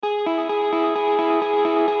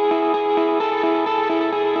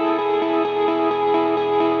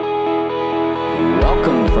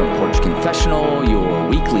Confessional, your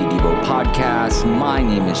weekly Devo podcast. My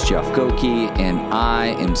name is Jeff Goki, and I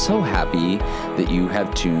am so happy that you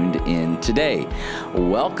have tuned in today.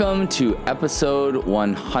 Welcome to episode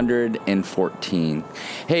 114.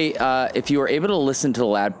 Hey, if you were able to listen to the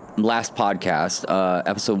last podcast,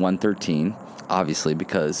 episode 113, obviously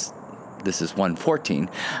because this is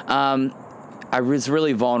 114, I was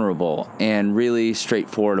really vulnerable and really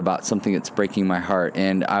straightforward about something that's breaking my heart.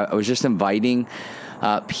 And I was just inviting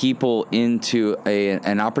people into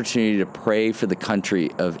an opportunity to pray for the country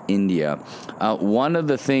of India. One of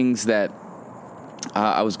the things that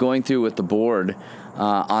I was going through with the board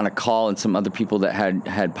on a call and some other people that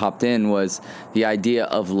had popped in was the idea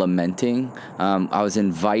of lamenting. I was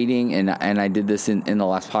inviting, and I did this in the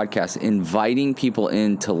last podcast, inviting people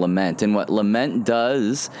in to lament. And what lament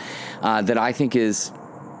does that I think is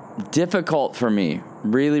difficult for me,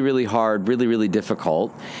 really, really hard, really, really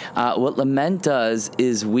difficult. What lament does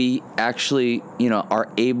is we actually, are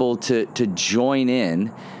able to join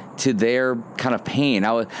in to their kind of pain.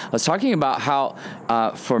 I was talking about how,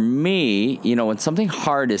 for me, when something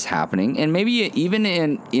hard is happening, and maybe even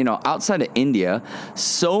in, outside of India,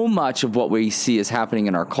 so much of what we see is happening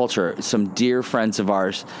in our culture. Some dear friends of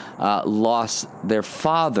ours lost their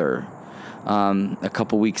father a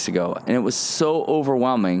couple weeks ago, and it was so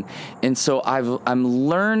overwhelming. And so I'm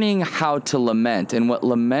learning how to lament. And what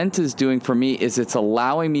lament is doing for me is it's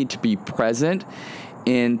allowing me to be present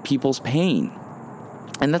in people's pain.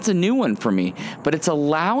 And that's a new one for me, but it's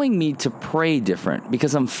allowing me to pray different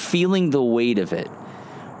because I'm feeling the weight of it,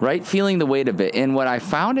 right? Feeling the weight of it. And what I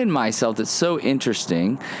found in myself that's so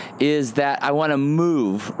interesting is that I want to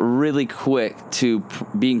move really quick to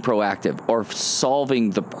being proactive or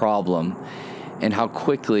solving the problem, and how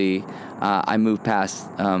quickly I move past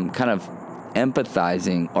kind of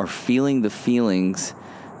empathizing or feeling the feelings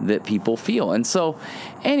that people feel. And so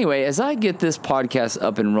anyway, as I get this podcast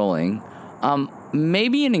up and rolling,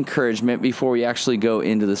 maybe an encouragement before we actually go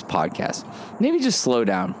into this podcast. Maybe just slow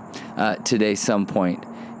down today some point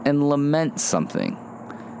and lament something.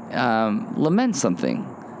 Lament something.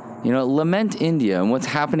 Lament India and what's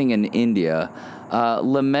happening in India.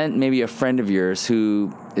 Lament maybe a friend of yours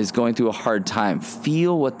who is going through a hard time.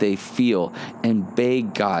 Feel what they feel and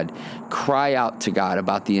beg God. Cry out to God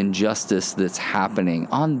about the injustice that's happening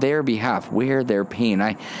on their behalf, where their pain.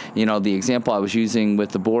 The example I was using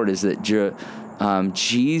with the board is that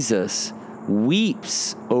Jesus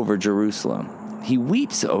weeps over Jerusalem. He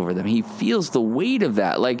weeps over them. He feels the weight of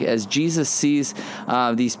that. Like as Jesus sees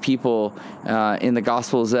these people in the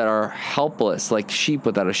Gospels that are helpless, like sheep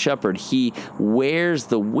without a shepherd, he wears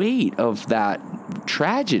the weight of that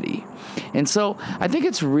tragedy. And so I think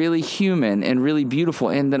it's really human and really beautiful,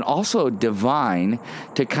 and then also divine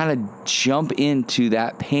to kind of jump into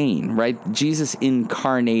that pain, right? Jesus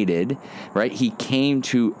incarnated, right? He came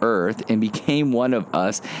to earth and became one of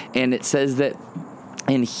us. And it says that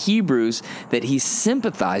in Hebrews that he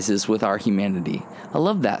sympathizes with our humanity. I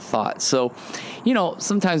love that thought. So,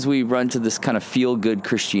 sometimes we run to this kind of feel-good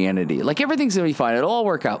Christianity. Like everything's going to be fine. It'll all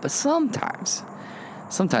work out. But sometimes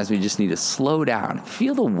we just need to slow down.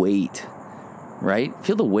 Feel the weight, right?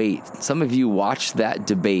 Feel the weight. Some of you watched that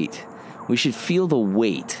debate. We should feel the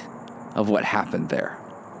weight of what happened there.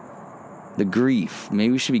 The grief.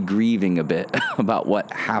 Maybe we should be grieving a bit about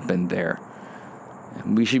what happened there.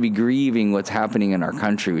 We should be grieving what's happening in our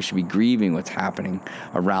country. We should be grieving what's happening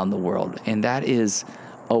around the world. And that is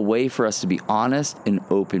a way for us to be honest and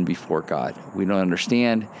open before God. We don't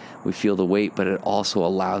understand. We feel the weight, but it also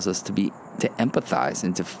allows us to empathize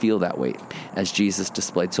and to feel that weight as Jesus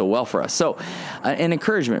displayed so well for us. So an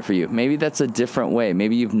encouragement for you. Maybe that's a different way.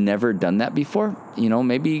 Maybe you've never done that before.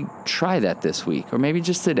 Maybe try that this week or maybe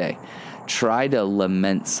just today. Try to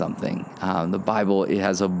lament something. The Bible, it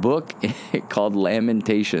has a book called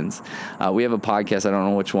Lamentations. We have a podcast, I don't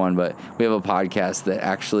know which one, but we have a podcast that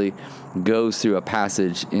actually goes through a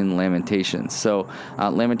passage in Lamentations. So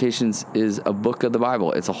Lamentations is a book of the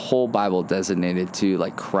Bible. It's a whole Bible designated to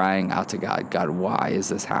like crying out to God. God, why is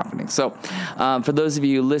this happening? So for those of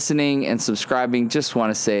you listening and subscribing, just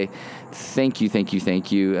want to say thank you.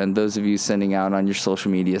 And those of you sending out on your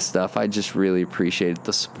social media stuff, I just really appreciate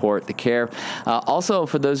the support, the care. Also,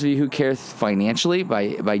 for those of you who care financially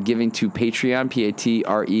by giving to Patreon,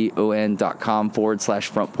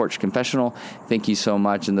 patreon.com/Front Porch Confessional. Thank you so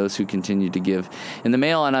much. And those who continue to give in the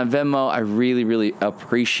mail and on Venmo, I really, really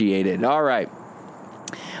appreciate it. All right.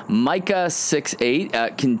 Micah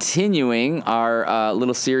 6:8, continuing our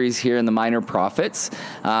little series here in the Minor Prophets.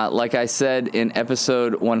 Like I said in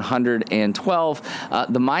episode 112,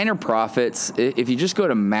 the Minor Prophets, if you just go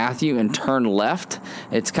to Matthew and turn left,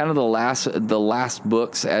 it's kind of the last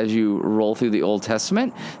books as you roll through the Old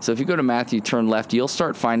Testament. So if you go to Matthew, turn left, you'll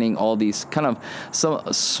start finding all these kind of some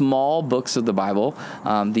small books of the Bible,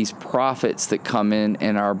 these prophets that come in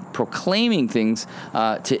and are proclaiming things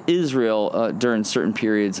to Israel during certain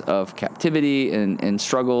periods of captivity and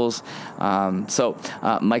struggles. So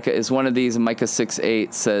Micah is one of these. Micah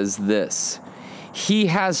 6:8 says this: "He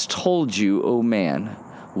has told you, O man,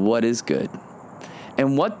 what is good.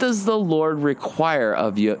 And what does the Lord require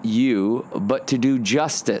of you but to do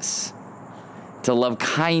justice, to love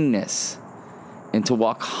kindness, and to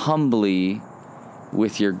walk humbly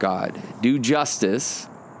with your God." Do justice,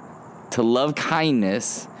 to love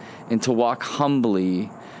kindness, and to walk humbly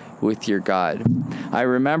with your God. I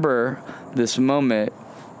remember this moment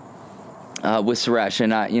with Suresh,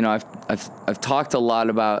 and I've talked a lot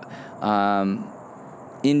about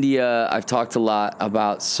India. I've talked a lot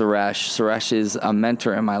about Suresh. Suresh is a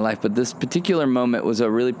mentor in my life, but this particular moment was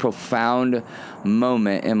a really profound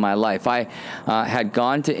moment in my life. I had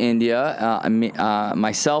gone to India.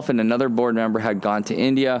 Myself and another board member had gone to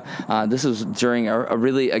India. This was during a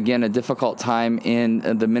really, again, a difficult time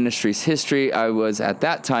in the ministry's history. I was at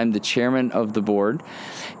that time the chairman of the board,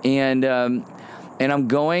 and I'm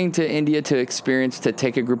going to India to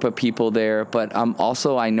take a group of people there, but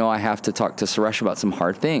I know I have to talk to Suresh about some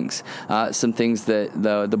hard things, some things that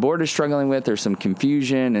the board is struggling with. There's some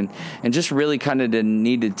confusion, and just really kind of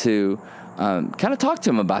needed to kind of talk to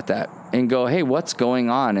him about that and go, hey, what's going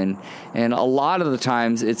on? And a lot of the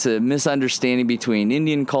times it's a misunderstanding between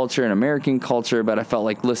Indian culture and American culture, but I felt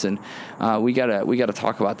like, listen, we gotta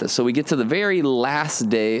talk about this. So we get to the very last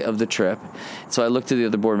day of the trip. So I looked to the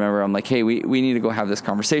other board member. I'm like, hey, we need to go have this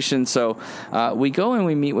conversation. So we go and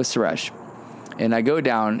we meet with Suresh, and I go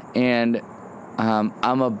down, and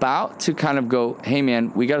I'm about to kind of go, hey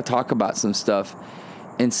man, we got to talk about some stuff.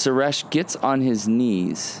 And Suresh gets on his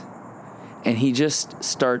knees and he just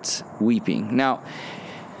starts weeping. Now,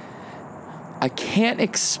 I can't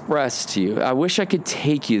express to you. I wish I could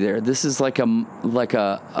take you there. This is like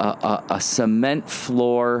a cement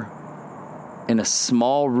floor in a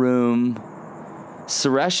small room.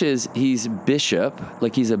 Suresh he's bishop,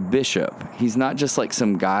 like he's a bishop. He's not just like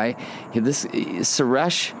some guy.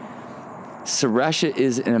 Suresh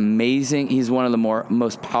is he's one of the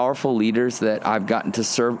most powerful leaders that I've gotten to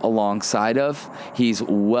serve alongside of. He's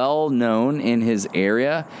well known in his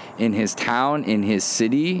area, in his town, in his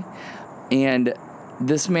city. And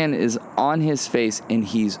this man is on his face and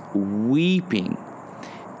he's weeping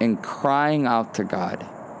and crying out to God.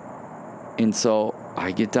 And so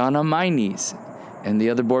I get down on my knees, and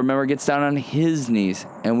the other board member gets down on his knees,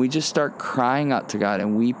 and we just start crying out to God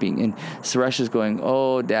and weeping. And Suresh is going,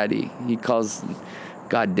 oh, Daddy. He calls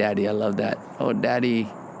God Daddy. I love that. Oh, Daddy,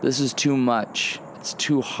 this is too much. It's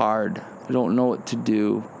too hard. I don't know what to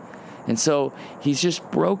do. And so he's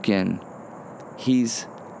just broken. He's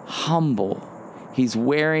humble. He's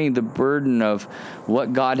wearing the burden of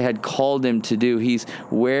what God had called him to do. He's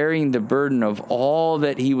wearing the burden of all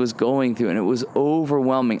that he was going through, and it was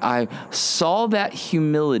overwhelming. I saw that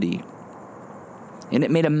humility, and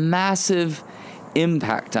it made a massive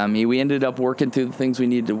impact on me. We ended up working through the things we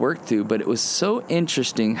needed to work through, but it was so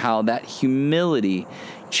interesting how that humility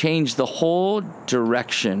changed the whole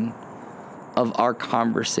direction of our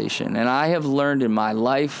conversation. And I have learned in my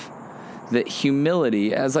life that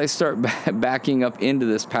humility, as I start backing up into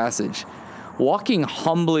this passage, walking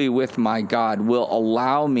humbly with my God will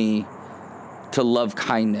allow me to love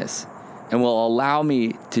kindness and will allow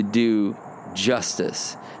me to do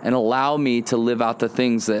justice and allow me to live out the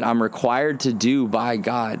things that I'm required to do by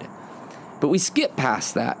God. But we skip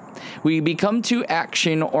past that. We become too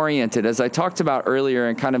action-oriented, as I talked about earlier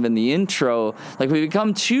and kind of in the intro, like we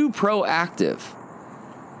become too proactive.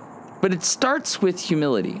 But it starts with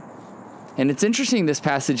humility. And it's interesting, this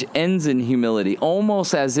passage ends in humility,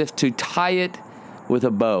 almost as if to tie it with a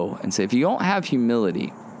bow and say, if you don't have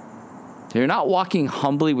humility, if you're not walking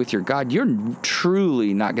humbly with your God, you're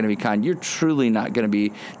truly not going to be kind. You're truly not going to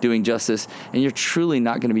be doing justice, and you're truly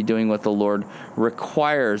not going to be doing what the Lord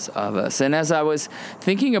requires of us. And as I was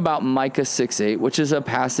thinking about Micah 6:8, which is a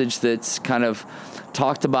passage that's kind of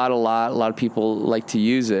talked about a lot of people like to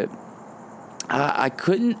use it, I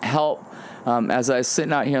couldn't help. As I was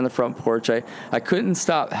sitting out here on the front porch, I couldn't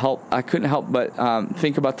help but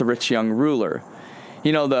think about the rich young ruler.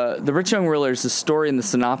 the rich young ruler is a story in the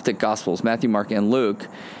Synoptic Gospels, Matthew, Mark, and Luke.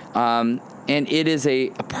 And it is a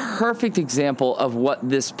perfect example of what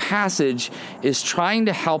this passage is trying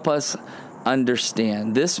to help us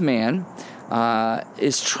understand. This man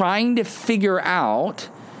is trying to figure out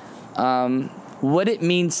what it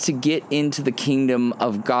means to get into the kingdom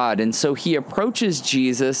of God. And so he approaches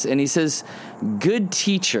Jesus and he says, "Good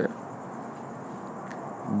teacher."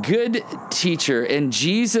 Good teacher. And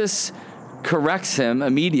Jesus corrects him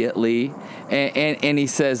immediately. And he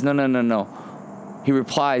says, no. He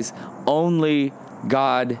replies, "Only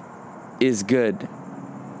God is good."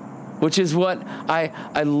 Which is what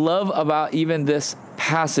I love about even this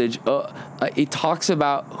passage. It talks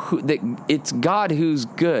about that it's God who's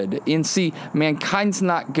good. And see, mankind's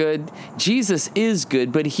not good. Jesus is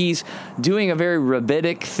good, but he's doing a very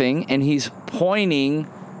rabbinic thing, and he's pointing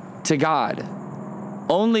to God.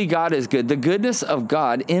 Only God is good. The goodness of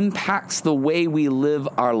God impacts the way we live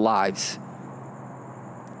our lives.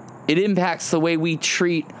 It impacts the way we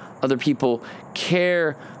treat other people,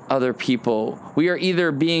 care other people. We are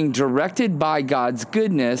either being directed by God's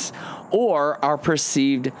goodness or our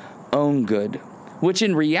perceived own good, which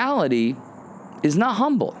in reality is not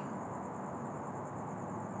humble.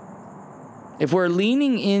 If we're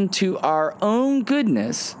leaning into our own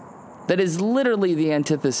goodness, that is literally the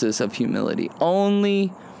antithesis of humility.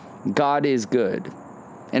 Only God is good.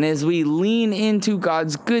 And as we lean into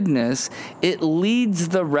God's goodness, it leads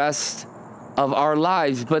the rest of our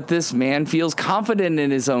lives. But this man feels confident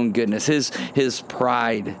in his own goodness, his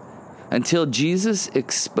pride, until Jesus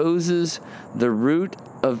exposes the root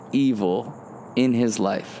of evil in his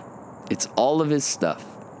life. It's all of his stuff.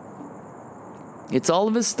 It's all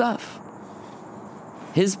of his stuff.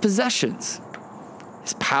 His possessions,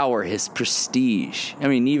 his power, his prestige. I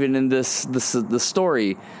mean, even in the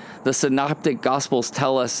story, the Synoptic Gospels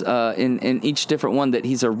tell us in each different one that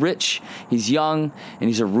he's he's young, and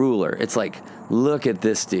he's a ruler. It's like, look at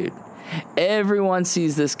this dude. Everyone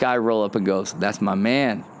sees this guy roll up and goes, "That's my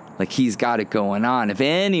man." Like, he's got it going on. If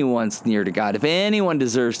anyone's near to God, if anyone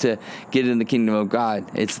deserves to get in the kingdom of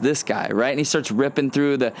God, it's this guy, right? And he starts ripping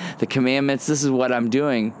through the commandments. This is what I'm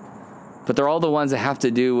doing. But they're all the ones that have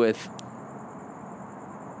to do with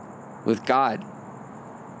God.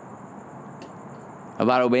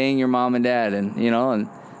 About obeying your mom and dad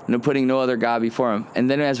and putting no other God before him. And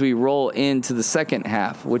then as we roll into the second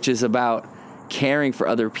half, which is about caring for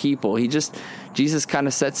other people, Jesus kind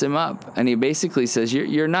of sets him up. And he basically says,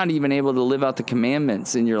 you're not even able to live out the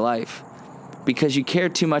commandments in your life because you care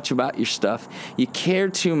too much about your stuff. You care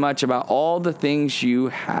too much about all the things you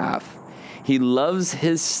have. He loves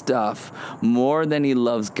his stuff more than he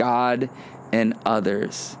loves God and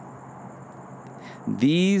others.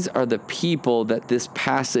 These are the people that this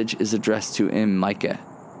passage is addressed to in Micah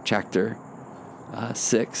chapter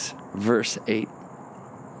 6, verse 8.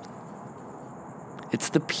 It's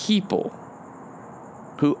the people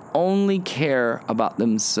who only care about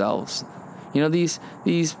themselves. These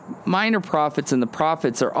minor prophets and the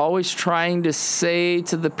prophets are always trying to say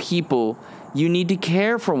to the people, you need to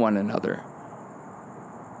care for one another.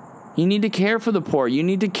 You need to care for the poor. You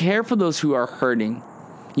need to care for those who are hurting.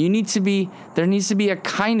 There needs to be a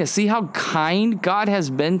kindness. See how kind God has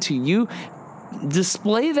been to you?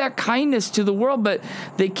 Display that kindness to the world, but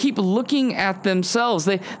they keep looking at themselves.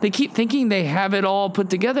 They keep thinking they have it all put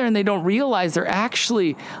together, and they don't realize they're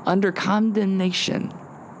actually under condemnation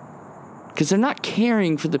because they're not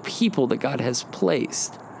caring for the people that God has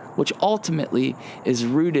placed, which ultimately is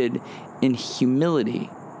rooted in humility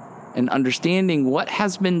and understanding what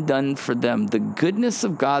has been done for them, the goodness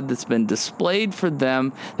of God that's been displayed for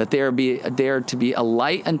them, that they are to be a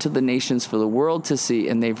light unto the nations for the world to see,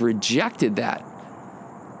 and they've rejected that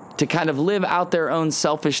to kind of live out their own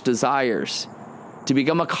selfish desires, to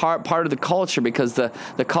become a part of the culture because the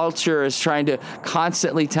culture is trying to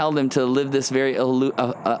constantly tell them to live this very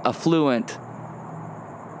affluent,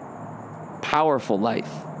 powerful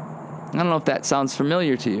life. I don't know if that sounds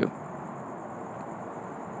familiar to you.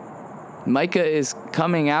 Micah is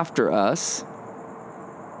coming after us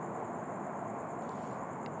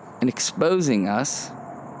and exposing us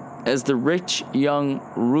as the rich young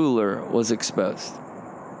ruler was exposed.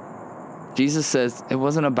 Jesus says it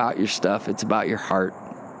wasn't about your stuff, it's about your heart.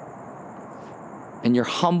 And your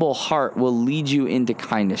humble heart will lead you into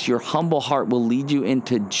kindness. Your humble heart will lead you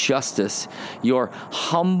into justice. Your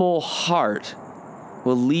humble heart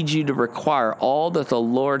will lead you to require all that the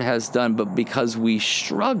Lord has done, but because we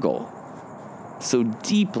struggle so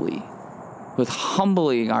deeply with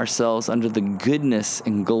humbling ourselves under the goodness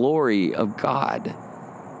and glory of God,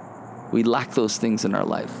 we lack those things in our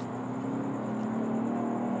life.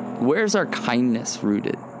 Where's our kindness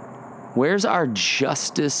rooted? Where's our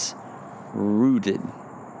justice rooted?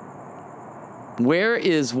 Where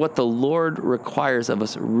is what the Lord requires of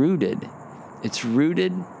us rooted? It's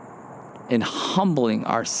rooted in humbling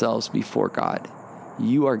ourselves before God.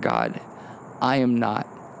 You are God. I am not.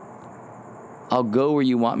 I'll go where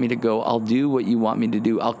you want me to go. I'll do what you want me to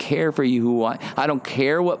do. I'll care for you who want. I don't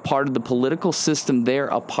care what part of the political system they're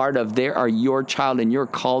a part of. They are your child and you're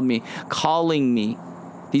calling me.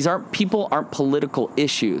 These aren't political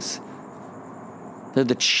issues. They're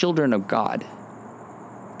the children of God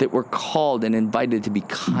that we're called and invited to be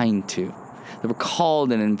kind to. That we're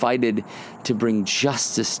called and invited to bring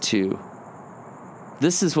justice to.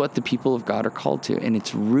 This is what the people of God are called to, and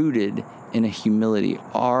it's rooted in a humility.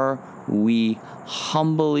 Are we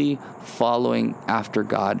humbly following after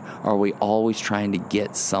God? Or are we always trying to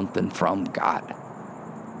get something from God?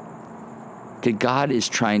 God is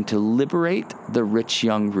trying to liberate the rich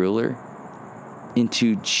young ruler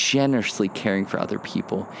into generously caring for other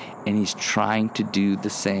people, and he's trying to do the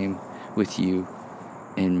same with you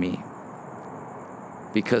and me.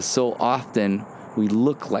 Because so often we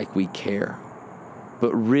look like we care,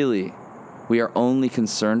 but really we are only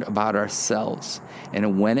concerned about ourselves.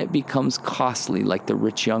 And when it becomes costly, like the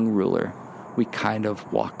rich young ruler, we kind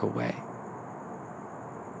of walk away.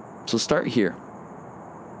 So start here.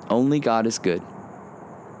 Only God is good.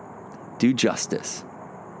 Do justice.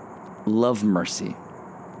 Love mercy.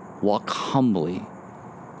 Walk humbly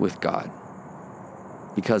with God.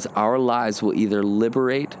 Because our lives will either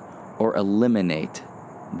liberate or eliminate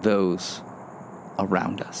those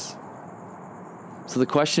around us. So the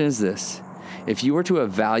question is this: if you were to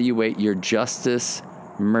evaluate your justice,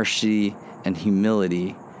 mercy, and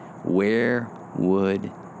humility, where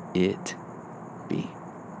would it be?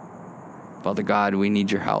 Father God, we need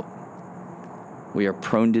your help. We are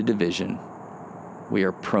prone to division. We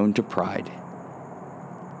are prone to pride.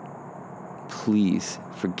 Please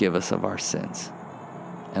forgive us of our sins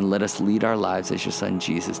and let us lead our lives as your Son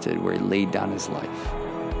Jesus did, where he laid down his life.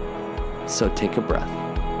 So take a breath,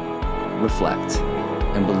 reflect,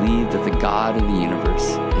 and believe that the God of the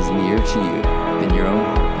universe is nearer to you than your own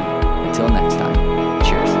heart.